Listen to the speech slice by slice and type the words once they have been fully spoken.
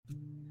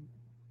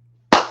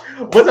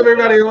What's up,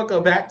 everybody?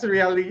 Welcome back to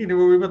Reality Kingdom,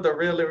 where we put the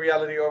real in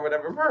reality or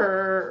whatever.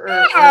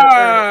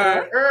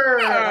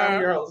 I'm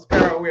your host,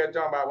 Pharaoh. We are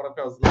joined by one of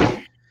our hosts,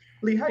 Lee.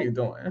 Lee, how you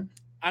doing?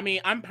 I mean,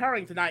 I'm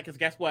purring tonight because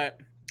guess what?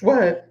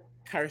 What?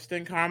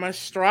 Kirsten Karma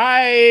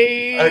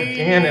strike.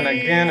 Again and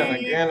again and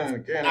again and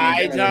again.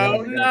 I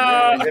don't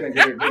know.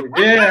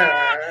 Again.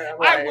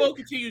 I will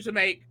continue to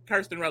make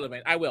Kirsten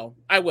relevant. I will.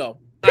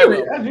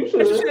 Period, as you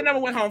should. She should have never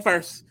went home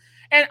first.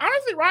 And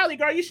honestly, Reilly,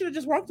 girl, you should have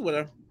just worked with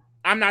her.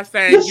 I'm not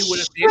saying you would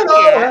have been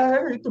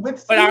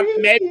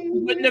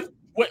here,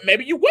 but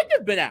maybe you wouldn't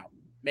have been out.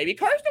 Maybe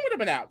Kirsten would have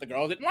been out. The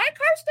girls didn't like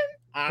Kirsten.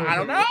 I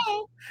don't know.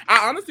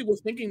 I honestly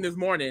was thinking this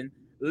morning,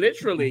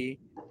 literally,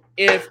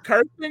 if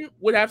Kirsten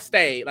would have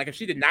stayed, like if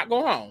she did not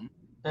go home,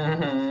 she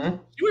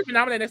would have been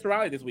nominated next to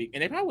Reilly this week,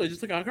 and they probably would have just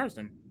took out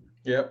Kirsten.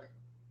 Yep.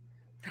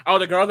 Oh,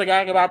 the girls are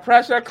going about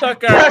pressure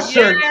cooker.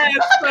 Pressure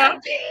cooker.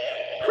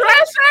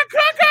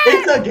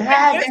 It's a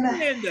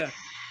gag.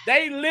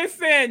 They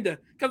listened.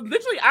 Because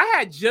literally, I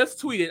had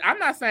just tweeted. I'm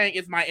not saying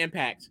it's my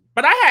impact,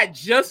 but I had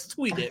just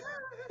tweeted.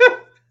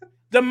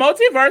 The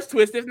multiverse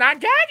twist is not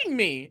gagging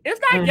me.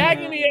 It's not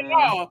gagging me at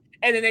all.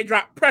 And then they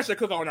drop pressure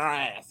cooker on our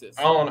asses.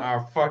 On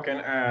our fucking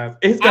ass.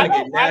 It's going to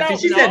get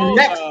nasty. She said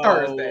next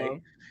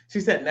Thursday.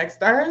 She said next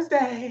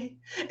Thursday.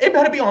 It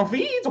better be on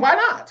feeds. Why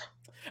not?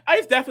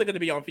 It's definitely going to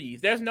be on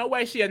feeds. There's no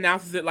way she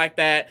announces it like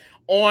that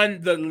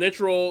on the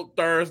literal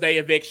Thursday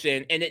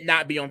eviction and it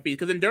not be on feeds.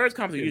 Because endurance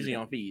comps are usually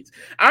on feeds.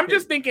 I'm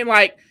just thinking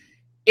like,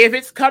 if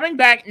it's coming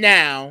back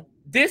now,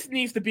 this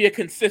needs to be a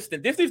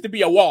consistent. This needs to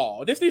be a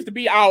wall. This needs to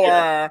be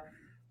our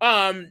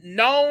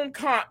known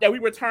comp that we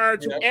return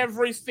to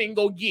every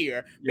single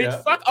year.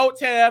 Bitch, fuck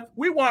OTEV.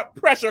 We want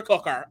pressure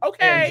cooker.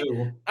 Okay?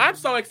 I'm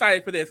so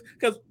excited for this.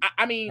 Because,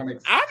 I mean,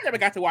 I've never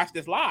got to watch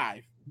this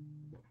live.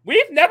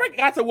 We've never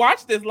got to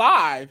watch this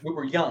live. We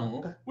were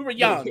young.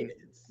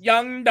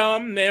 Young,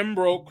 dumb, then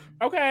broke.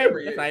 Okay?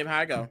 That's not even how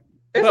I go.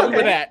 It's but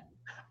with that.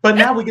 But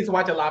now we get to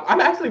watch it live.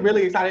 I'm actually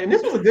really excited. And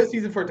this was a good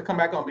season for it to come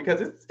back on because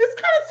it's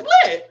kind of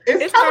split.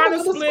 It's kind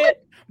of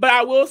split. But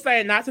I will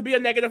say, not to be a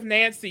negative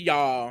Nancy,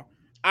 y'all,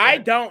 I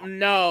don't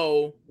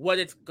know what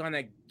it's going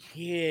to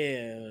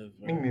give.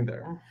 Me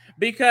neither.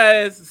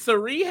 Because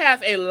Sari has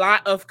a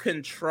lot of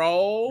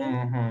control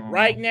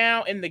right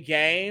now in the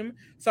game.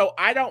 So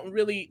I don't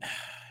really...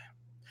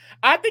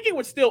 I think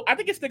it's still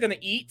going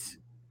to eat.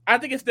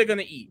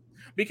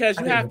 Because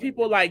you have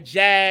people like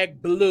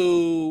Jag,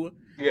 Blue...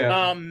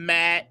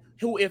 Matt,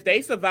 who if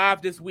they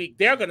survive this week,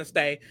 they're gonna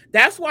stay.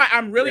 That's why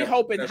I'm really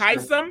hoping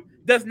Heisem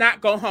does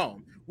not go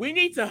home. We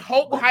need to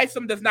hope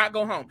Heisem does not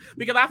go home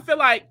because I feel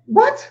like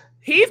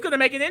he's gonna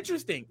make it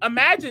interesting.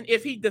 Imagine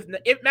if he does.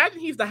 Imagine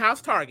he's the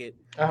house target.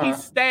 He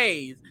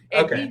stays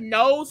and he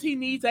knows he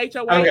needs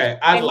HOH. Okay,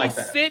 I like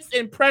that. Sits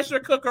in pressure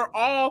cooker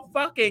all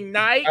fucking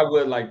night. I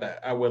would like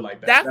that.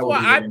 That's why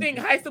I think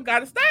Heisem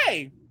gotta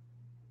stay.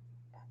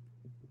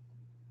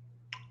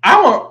 I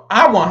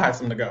want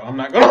Heisem to go. I'm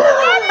not gonna. I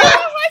want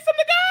Heisem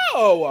to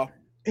go.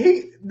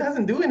 He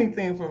doesn't do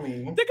anything for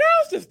me. The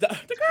girls.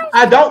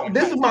 I don't.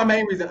 This is my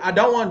main reason. I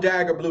don't want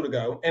Jag or Blue to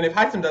go. And if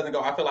Heisem doesn't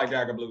go, I feel like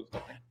Jag or Blue is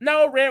going.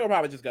 No, Red will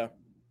probably just go.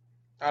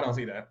 I don't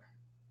see that.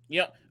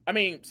 Yep. I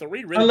mean, so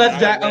Reed really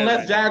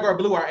unless Jag or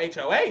Blue are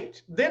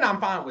HOH, then I'm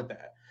fine with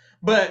that.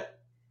 But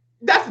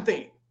that's the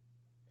thing.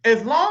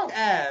 As long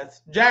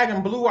as Jag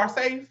and Blue are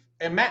safe.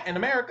 And Matt in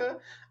America,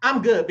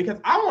 I'm good because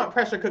I want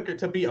pressure cooker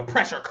to be a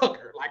pressure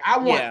cooker. Like I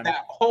want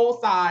that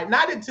whole side,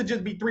 not it to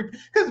just be three.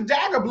 Because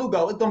Jag or Blue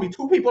go, it's gonna be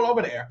two people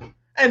over there,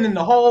 and then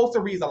the whole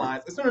Cerise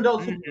alliance. As soon as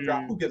those two people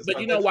drop, who gives? But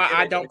you know why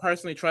I don't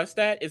personally trust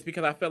that is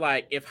because I feel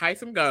like if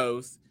Heisem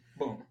goes,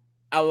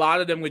 a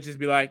lot of them would just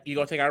be like, "You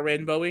gonna take out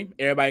Red and Bowie?"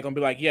 Everybody gonna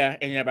be like, "Yeah,"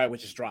 and everybody would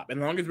just drop.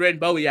 And as long as Red and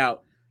Bowie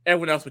out,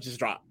 everyone else would just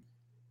drop.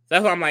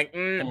 That's why I'm like,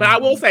 but I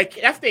will say,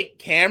 I think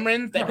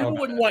Cameron, that people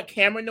wouldn't want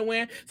Cameron to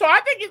win. So I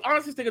think it's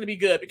honestly still going to be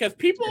good because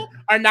people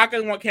are not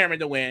going to want Cameron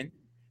to win.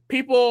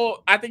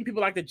 I think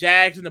people like the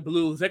Jags and the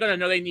Blues, they're going to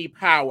know they need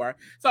power.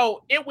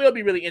 So it will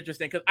be really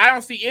interesting because I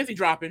don't see Izzy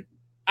dropping.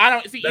 I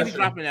don't see Izzy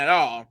dropping at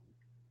all.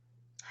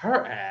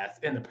 Her ass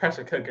in the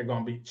pressure cooker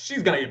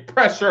she's going to get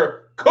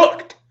pressure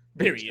cooked.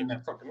 Period.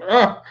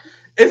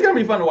 It's going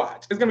to be fun to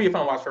watch. It's going to be a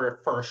fun watch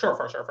for sure.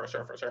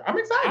 I'm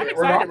excited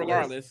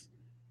regardless.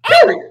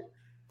 Period.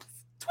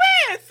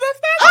 Twins,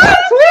 sister. I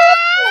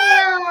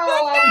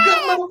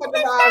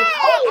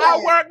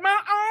work my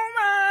own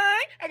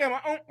mind. I got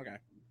my own. Okay.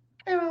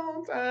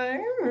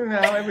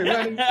 Now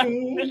everybody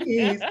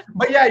sees.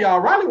 But yeah,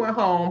 y'all. Reilly went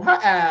home. Her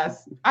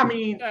ass. I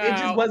mean, it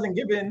just wasn't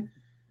given.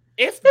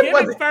 It's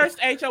giving first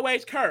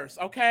HOH curse.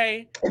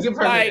 Okay.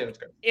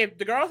 If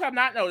the girls have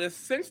not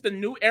noticed, since the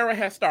new era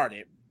has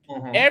started,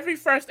 every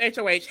first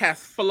HOH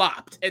has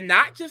flopped, and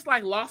not just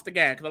like lost the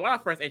game because a lot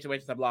of first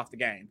HOHs have lost the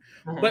game,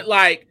 but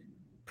like.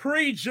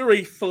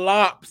 Pre-jury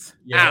flops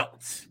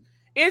out.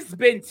 It's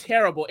been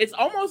terrible. It's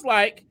almost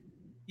like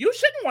you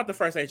shouldn't want the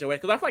first HOH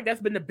because I feel like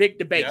that's been the big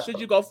debate. Should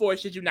you go for it?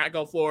 Should you not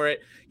go for it?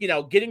 You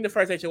know, getting the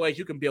first HOH,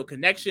 you can build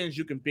connections.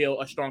 You can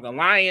build a strong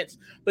alliance.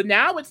 But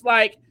now it's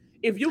like,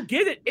 if you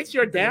get it, it's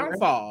your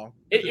downfall.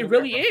 It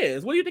really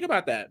is. What do you think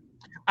about that?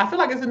 I feel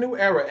like it's a new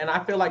era, and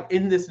I feel like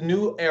in this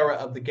new era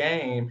of the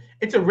game,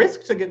 it's a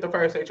risk to get the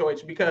first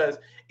HOH because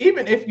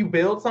even if you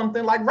build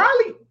something like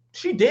Reilly,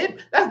 she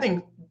did. That's the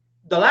thing.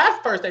 The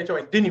last first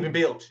HOH didn't even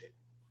build shit.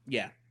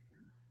 Yeah.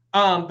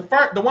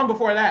 The one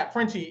before that,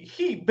 Frenchie,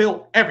 he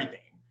built everything.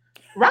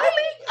 Reilly,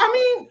 I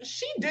mean,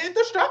 she did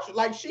the structure.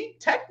 Like, she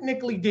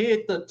technically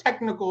did the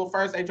technical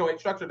first HOH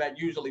structure that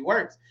usually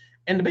works.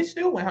 And the bitch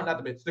still went home.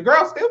 Not the bitch. The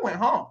girl still went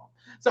home.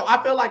 So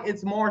I feel like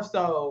it's more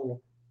so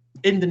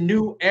in the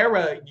new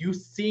era, you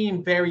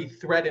seem very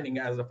threatening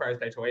as the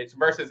first HOH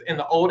versus in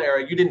the old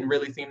era, you didn't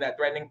really seem that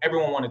threatening.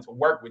 Everyone wanted to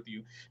work with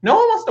you. No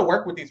one wants to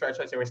work with these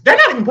first HOHs. They're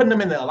not even putting them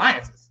in the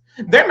alliances.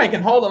 They're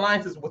making whole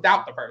alliances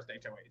without the first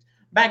HOH.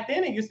 Back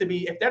then, it used to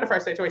be if they're the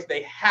first HOH,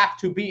 they have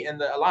to be in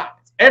the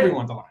alliance.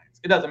 Everyone's alliance.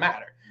 It doesn't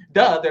matter.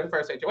 Duh, they're the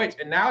first HOH.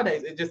 And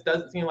nowadays, it just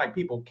doesn't seem like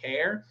people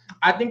care.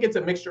 I think it's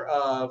a mixture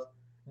of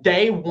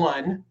day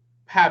one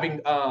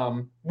having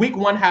week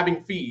one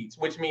having feeds,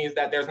 which means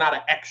that there's not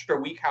an extra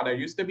week how there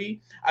used to be.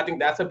 I think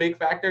that's a big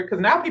factor because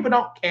now people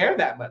don't care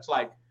that much.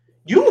 Like,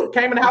 you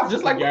came in the house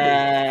just like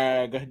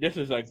gag. This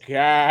is a gag.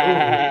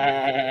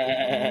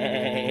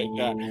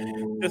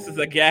 This is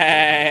a gag.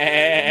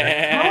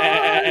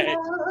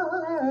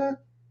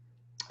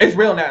 It's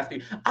real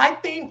nasty. I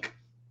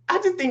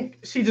just think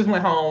she just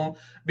went home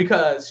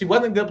because she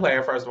wasn't a good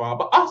player, first of all,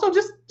 but also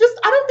just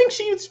I don't think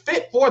she's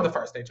fit for the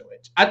first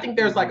HOH. I think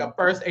there's like a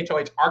first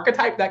HOH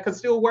archetype that could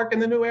still work in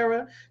the new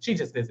era. She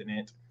just isn't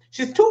it.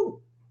 She's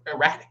too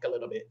erratic a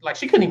little bit. Like,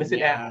 she couldn't even sit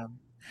down.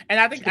 And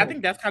I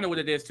think that's kind of what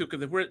it is too,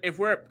 because if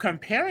we're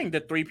comparing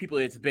the three people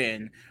it's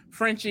been,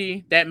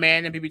 Frenchie, that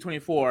man in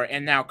BB24,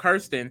 and now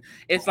Kirsten,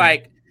 it's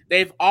like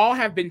they've all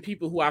have been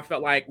people who I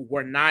felt like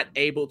were not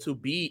able to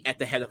be at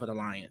the head of an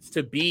alliance,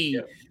 to be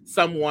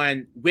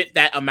someone with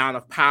that amount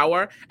of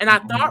power. And I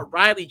thought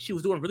Reilly, she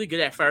was doing really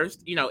good at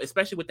first,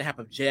 especially with the help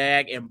of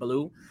Jag and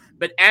Blue.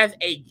 But as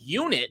a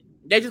unit,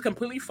 they just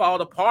completely fall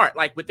apart.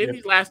 Like, within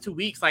these last 2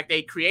 weeks, like,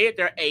 they created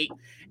their 8.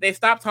 They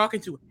stopped talking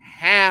to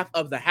half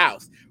of the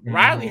house.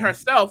 Reilly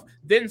herself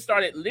then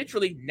started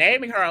literally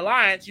naming her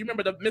alliance. You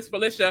remember the Miss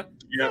Felicia?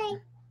 So,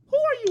 who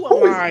are you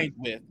aligned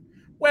with?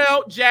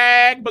 Well,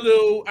 Jag,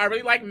 Blue, I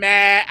really like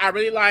Matt. I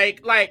really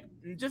like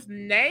just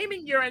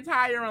naming your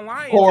entire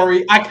alliance.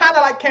 Corey, I kind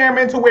of like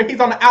Cameron to where he's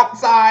on the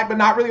outside, but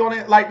not really on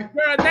it. Like,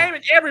 you're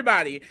naming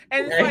everybody.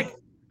 And it's like,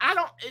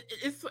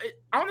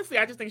 honestly,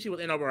 I just think she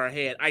was in over her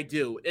head. I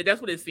do. That's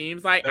what it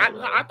seems like.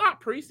 I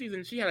thought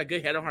preseason she had a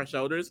good head on her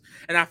shoulders,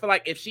 and I feel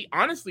like if she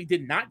honestly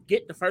did not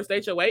get the first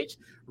HOH,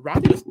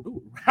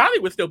 Reilly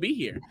would still be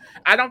here.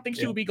 I don't think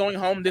she would be going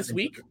home this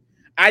week.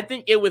 I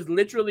think it was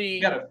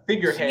literally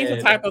she's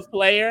the type of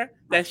player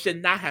that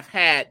should not have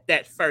had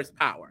that first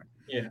power.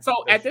 Yeah.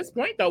 So at this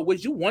point, though,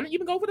 would you want to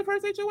even go for the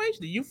first HOH?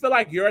 Do you feel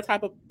like you're a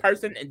type of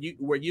person, and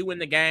were you in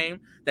the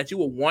game that you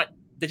would want,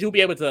 that you'll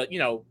be able to,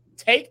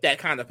 take that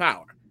kind of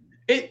power?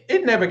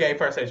 It never gave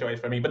first HOH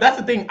for me. But that's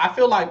the thing. I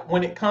feel like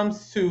when it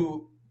comes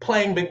to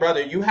playing Big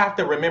Brother, you have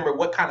to remember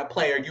what kind of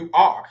player you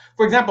are.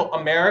 For example,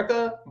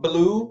 America,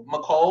 Blue,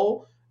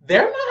 McCole,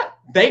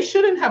 they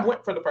shouldn't have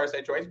went for the first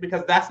HOH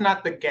because that's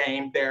not the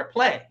game they're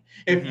playing.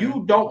 If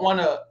you don't want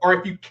to, or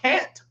if you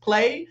can't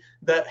play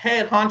the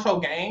head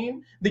honcho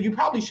game, then you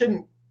probably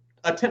shouldn't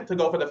attempt to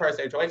go for the first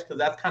HOH because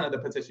that's kind of the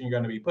position you're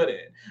going to be put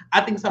in.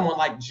 I think someone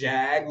like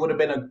Jag would have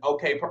been an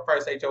okay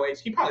first HOH.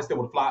 He probably still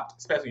would have flopped,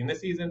 especially in this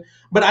season.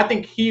 But I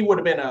think he would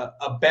have been a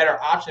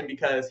better option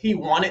because he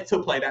wanted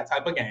to play that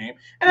type of game.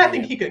 And I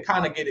think he could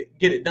kind of get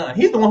it done.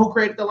 He's the one who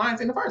created the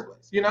alliance in the first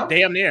place,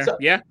 Damn near, So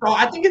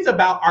I think it's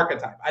about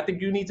archetype. I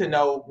think you need to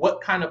know what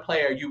kind of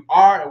player you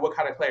are and what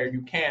kind of player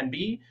you can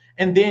be.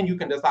 And then you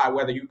can decide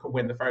whether you could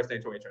win the first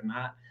HOH or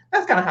not.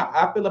 That's kind of how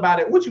I feel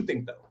about it. What you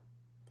think, though?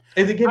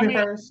 Is it giving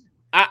first?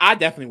 I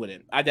definitely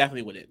wouldn't.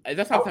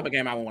 That's not the type of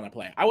game I would want to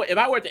play. If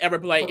I were to ever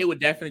play, it would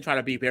definitely try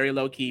to be very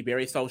low key,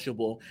 very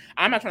sociable.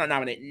 I'm not trying to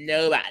nominate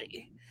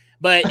nobody,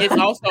 but it's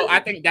also,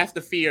 I think that's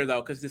the fear though,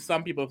 because there's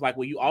some people like,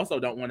 well, you also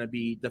don't want to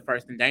be the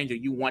first in danger.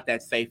 You want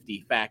that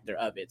safety factor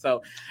of it.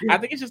 So I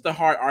think it's just a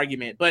hard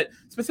argument. But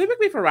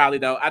specifically for Reilly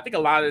though, I think a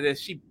lot of this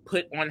she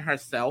put on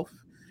herself.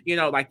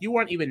 Like you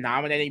weren't even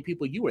nominating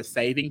people, you were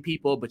saving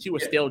people, but you were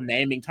still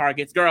naming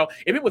targets. Girl,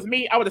 if it was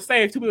me, I would have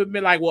saved 2 people and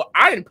been like, well,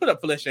 I didn't put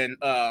up Felicia and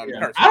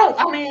Kirsten. I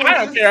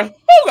don't care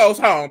who goes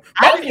home.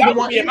 I didn't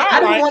want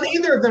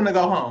either of them to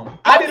go home.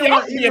 I didn't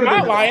want either of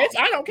them to go home.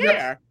 I don't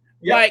care.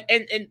 Yep. Like,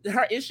 and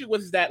her issue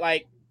was that,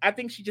 like, I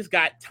think she just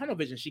got tunnel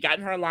vision. She got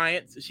in her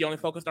alliance. She only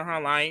focused on her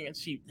alliance.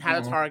 She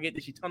had a target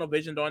that she tunnel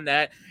visioned on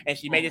that. And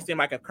she made it seem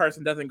like if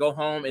Kirsten doesn't go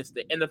home, it's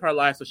the end of her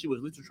life. So she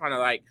was literally trying to,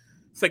 like,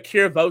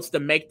 secure votes to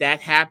make that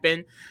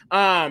happen.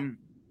 The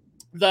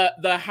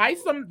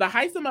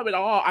heism of it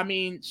all, I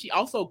mean, she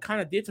also kind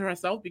of did to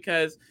herself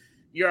because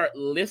you're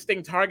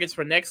listing targets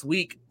for next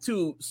week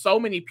to so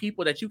many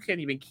people that you can't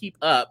even keep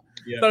up.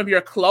 Some of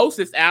your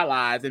closest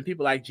allies and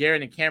people like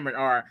Jared and Cameron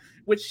are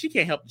which she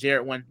can't help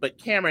Jared one, but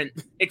Cameron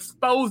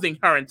exposing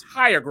her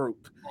entire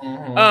group,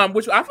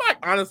 which I feel like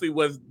honestly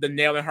was the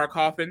nail in her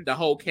coffin, the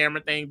whole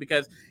Cameron thing,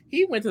 because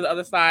he went to the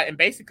other side and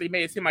basically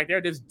made it seem like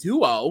they're this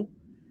duo.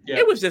 Yeah.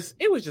 It was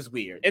just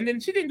weird. And then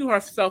she didn't do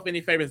herself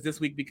any favors this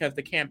week because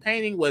the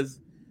campaigning was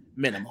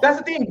minimal. That's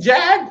the thing.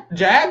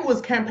 Jag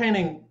was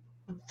campaigning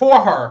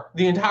for her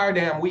the entire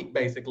damn week,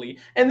 basically.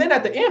 And then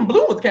at the end,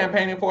 Blue was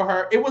campaigning for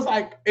her.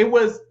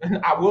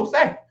 I will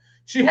say,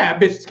 she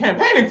had bitches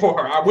campaigning for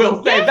her. I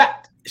will say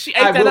that. She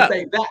ate that up.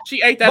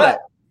 She ate that up.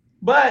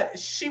 But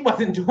she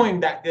wasn't doing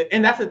that good.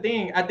 And that's the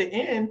thing. At the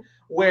end,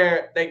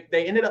 where they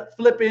ended up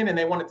flipping and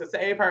they wanted to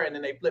save her, and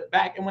then they flipped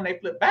back. And when they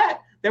flipped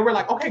back, they were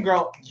like, okay,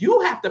 girl,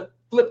 you have to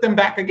flip them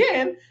back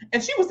again.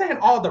 And she was saying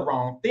all the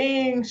wrong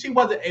things. She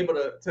wasn't able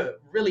to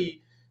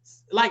really,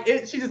 like,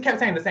 it. She just kept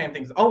saying the same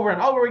things over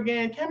and over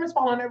again. Cameron's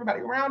following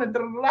everybody around and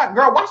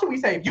girl, why should we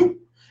save you?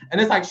 And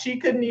it's like she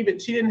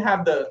didn't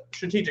have the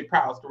strategic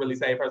prowess to really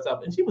save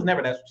herself. And she was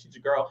never that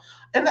strategic girl.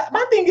 And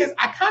my thing is,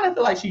 I kind of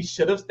feel like she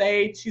should have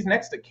stayed. She's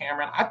next to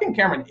Cameron. I think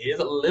Cameron is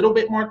a little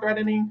bit more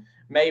threatening.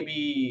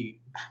 Maybe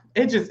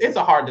it's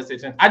a hard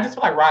decision. I just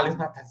feel like Reilly's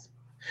not that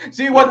smart.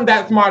 She wasn't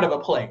that smart of a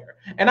player.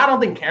 And I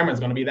don't think Cameron's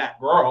going to be that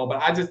girl,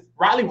 but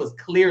Reilly was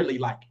clearly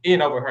like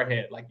in over her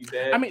head, like you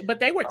said. I mean, but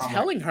they were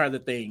telling her the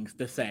things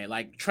to say,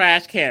 like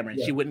trash Cameron.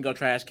 Yeah. She wouldn't go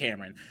trash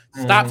Cameron.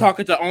 Stop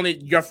talking to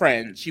only your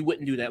friends. She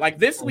wouldn't do that. Like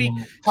this week,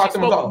 she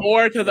spoke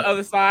more to the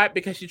other side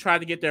because she tried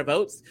to get their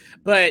votes.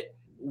 But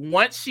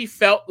once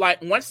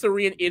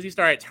Sari and Izzy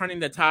started turning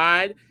the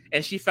tide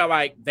and she felt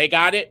like they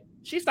got it,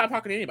 she stopped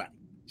talking to anybody.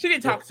 She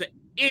didn't talk to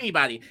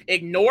anybody.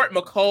 Ignored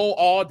McCole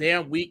all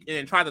damn week and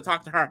then tried to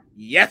talk to her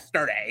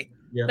yesterday.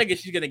 Yeah. Thinking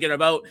she's going to get a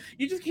vote.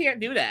 You just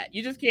can't do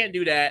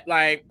that.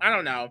 Like, I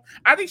don't know.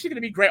 I think she's going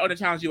to be great on the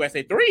Challenge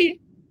USA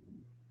 3.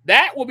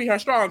 That will be her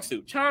strong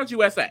suit. Challenge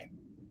USA.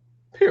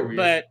 Period.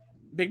 But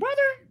Big Brother?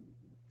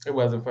 It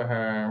wasn't for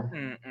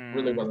her.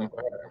 Really wasn't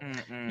for her.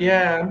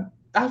 Yeah,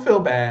 I feel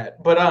bad.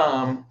 But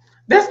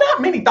there's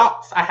not many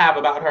thoughts I have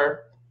about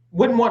her.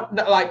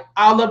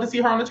 I'd love to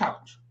see her on the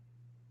challenge.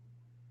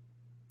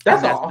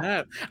 That's all.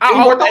 What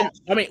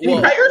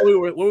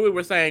we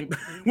were saying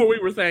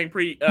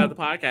pre the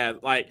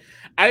podcast, like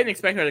I didn't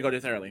expect her to go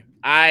this early.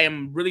 I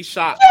am really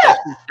shocked that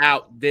she's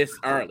out this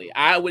early.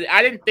 I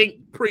didn't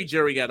think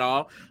pre-jury at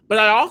all, but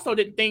I also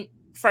didn't think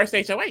first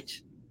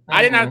HOH.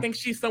 I did not think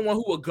she's someone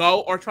who would go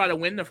or try to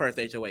win the first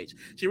HOH.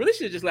 She really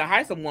should have just let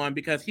hire someone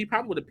because he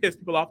probably would have pissed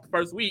people off the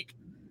first week,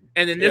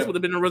 and then this would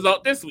have been the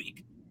result this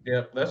week.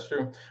 Yeah, that's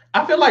true.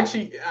 I feel like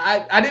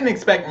I didn't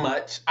expect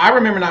much. I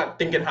remember not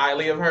thinking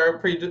highly of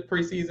her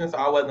preseason, so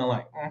I wasn't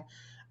like,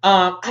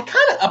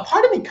 a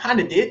part of me kind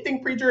of did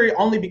think pre-jury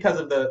only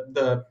because of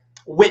the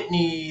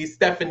Whitney,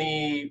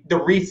 Stephanie, the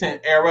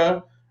recent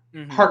era.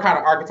 Her kind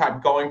of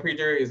archetype going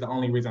pre-jury is the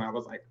only reason I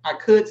was like, I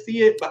could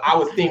see it, but I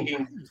was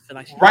thinking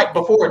right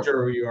before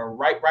jury or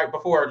right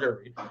before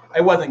jury.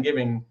 It wasn't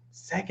giving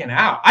second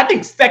out. I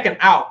think second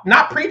out,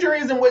 not pre-jury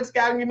isn't what's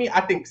gagging me. I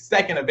think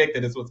second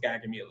evicted is what's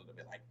gagging me a little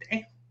bit. Like,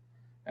 damn,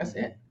 that's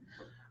it.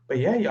 But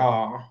yeah,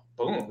 y'all,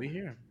 boom. We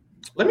here.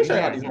 Let me show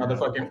y'all these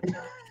motherfucking.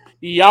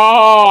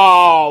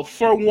 Y'all,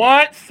 for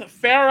once,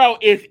 Pharaoh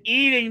is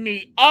eating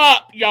me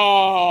up,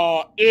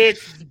 y'all.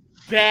 It's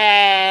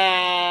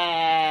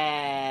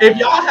bad. If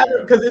y'all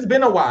haven't, because it's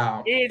been a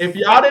while. If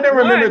y'all didn't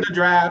remember the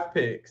draft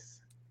picks.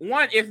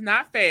 One, it's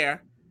not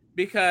fair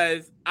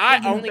because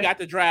I only got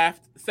to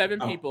draft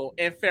 7 people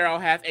and Pharaoh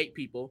has 8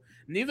 people.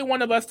 Neither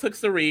one of us took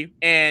Sari,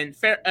 and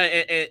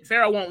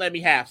Pharaoh won't let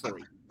me have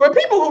Sari. For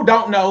people who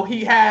don't know,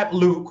 he had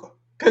Luke.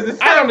 Because it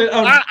sounded...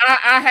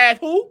 I had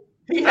who?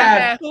 He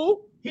had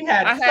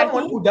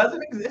someone who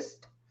doesn't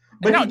exist.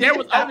 But no, there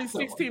was only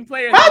 16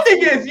 players. My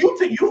thing is, you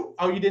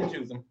didn't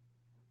choose him.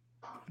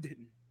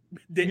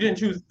 You didn't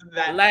choose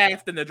that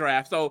last in the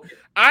draft, so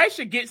I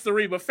should get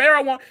Sari. But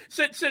Pharaoh won't.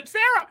 Should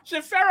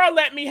Pharaoh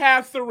let me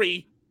have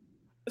Sari?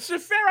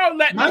 Should Pharaoh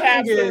let me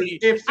have Sari?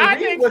 If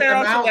Sari was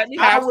Pharaoh should let me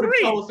have Sari.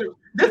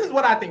 This is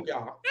what I think,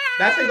 y'all.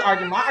 That's his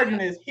argument. My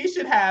argument is he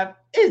should have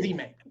Izzy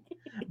made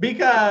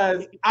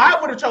because I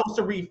would have chose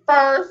Sari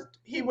first.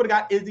 He would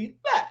have got Izzy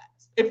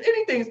last. If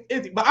anything, it's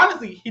Izzy. But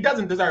honestly, he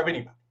doesn't deserve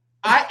anybody.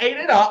 I ate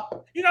it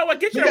up. You know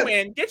what? Get your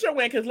win,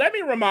 because let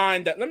me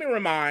remind. I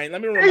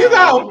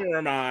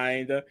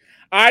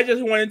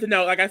just wanted to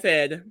know, like I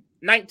said,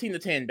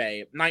 19-10,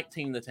 babe.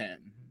 19-10.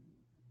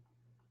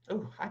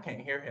 Oh, I can't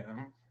hear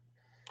him.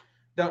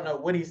 Don't know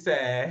what he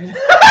said.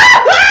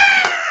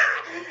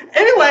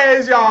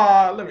 Anyways,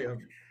 y'all, let me.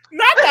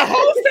 Not the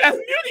host has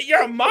muted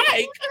your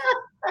mic.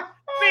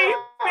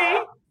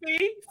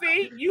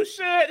 See, you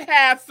should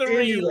have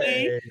Sari.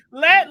 Anyway.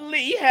 Let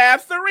Lee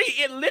have Sari.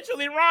 It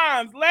literally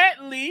rhymes.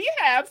 Let Lee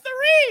have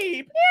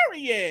Sari.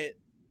 Period.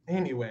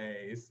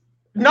 Anyways,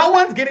 no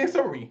one's getting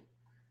Sari.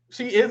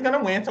 She is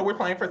gonna win, so we're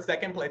playing for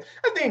second place.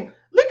 I think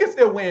Lee can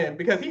still win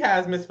because he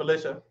has Miss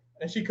Felicia,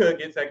 and she could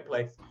get second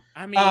place.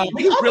 I mean,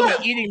 he's really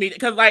eating me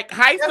because like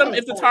Heisem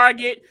is a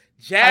target.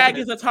 Jag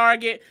is a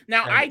target.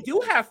 Now I do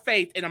have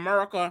faith in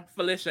America,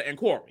 Felicia, and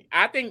Corey.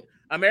 I think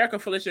America,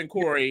 Felicia, and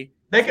Corey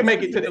They can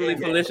make it to the end game.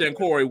 Felicia and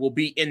Corey will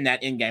be in that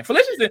end game.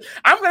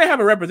 I'm going to have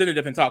a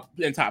representative in top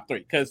 3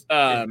 because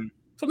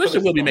Felicia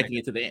will be making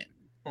it to the end.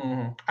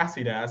 Mm-hmm. I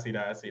see that.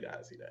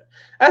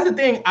 That's the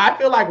thing. I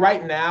feel like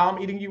right now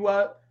I'm eating you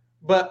up,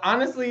 but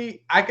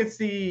honestly, I could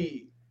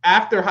see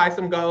after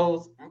Heisem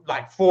goes,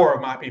 like 4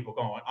 of my people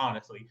going,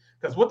 honestly.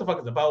 Because what the fuck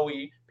is a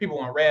Bowie? People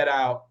want red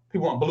out.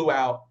 People want blue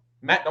out.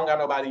 Matt don't got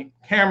nobody.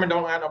 Cameron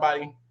don't got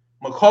nobody.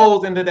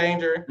 McCole's into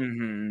danger.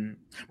 Mm-hmm.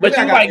 But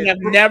you like have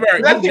never.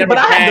 But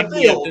I have the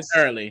fields.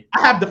 Early.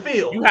 I have the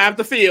field. You have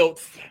the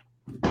fields.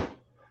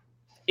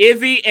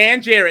 Izzy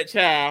and Jared,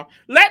 child.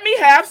 Let me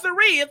have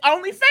Sari. It's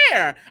only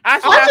fair. I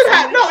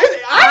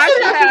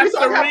should have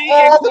Sari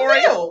and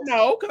Corey.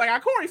 No, because I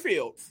got Corey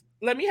Fields.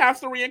 Let me have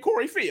Sari and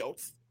Corey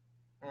Fields.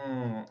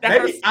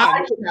 Maybe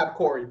I should have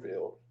Corey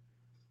Fields.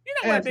 You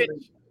know what,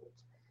 bitch?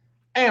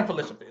 And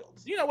Felicia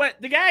Fields. You know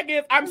what? The gag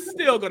is, I'm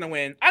still gonna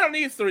win. I don't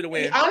need Sari to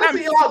win.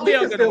 Honestly, y'all, we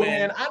can still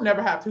win. I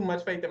never have too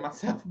much faith in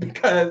myself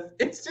because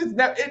it's just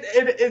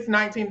it's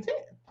 19-10.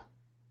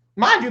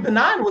 Mind you, the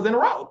 9 was in a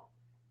row.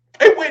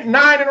 It went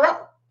 9 in a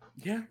row.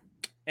 Yeah,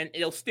 and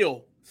it'll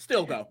still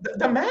go.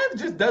 The math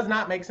just does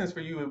not make sense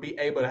for you to be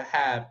able to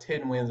have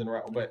 10 wins in a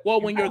row. But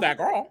when you're that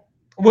girl.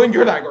 When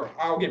you're that girl,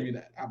 I'll give you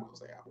that. I will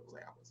say.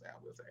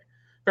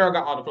 Pharaoh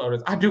got all the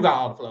floaters. I do got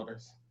all the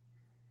floaters.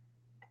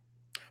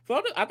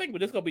 Floaters, I think we're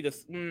just gonna be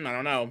just. I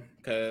don't know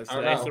because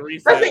I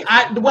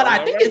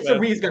think is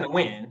Cerise's gonna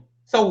win.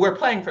 So we're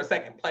playing for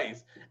second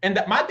place,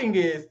 and my thing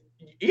is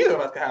either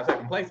of us can have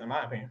second place in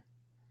my opinion.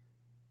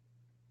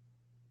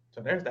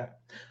 So there's that.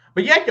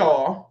 But yeah,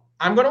 y'all,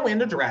 I'm gonna win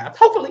the draft.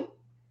 Hopefully,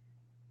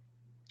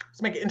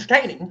 let's make it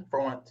entertaining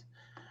for once.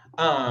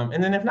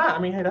 And then if not, I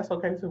mean, hey, that's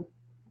okay too.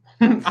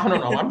 I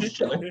don't know. I'm just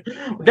chilling.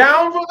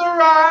 Down for the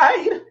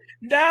ride.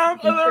 Down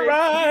for the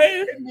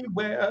ride.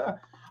 Anywhere.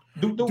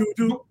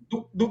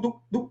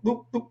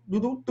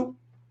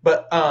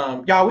 But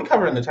y'all, we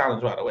covering the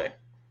challenge by the way.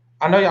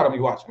 I know y'all don't be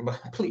watching,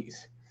 but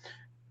please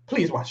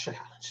watch the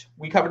challenge.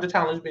 We covered the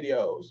challenge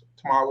videos.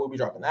 Tomorrow we'll be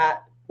dropping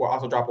that. We'll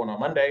also drop one on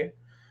Monday.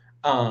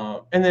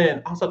 And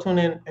then also tune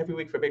in every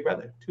week for Big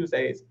Brother.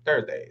 Tuesdays,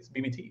 Thursdays,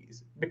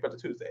 BBTs, Big Brother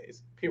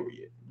Tuesdays,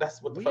 period.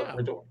 That's what the fuck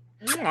we're doing.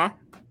 Yeah.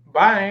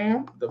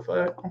 Bye. The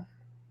fuck.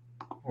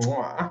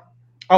 Mwah.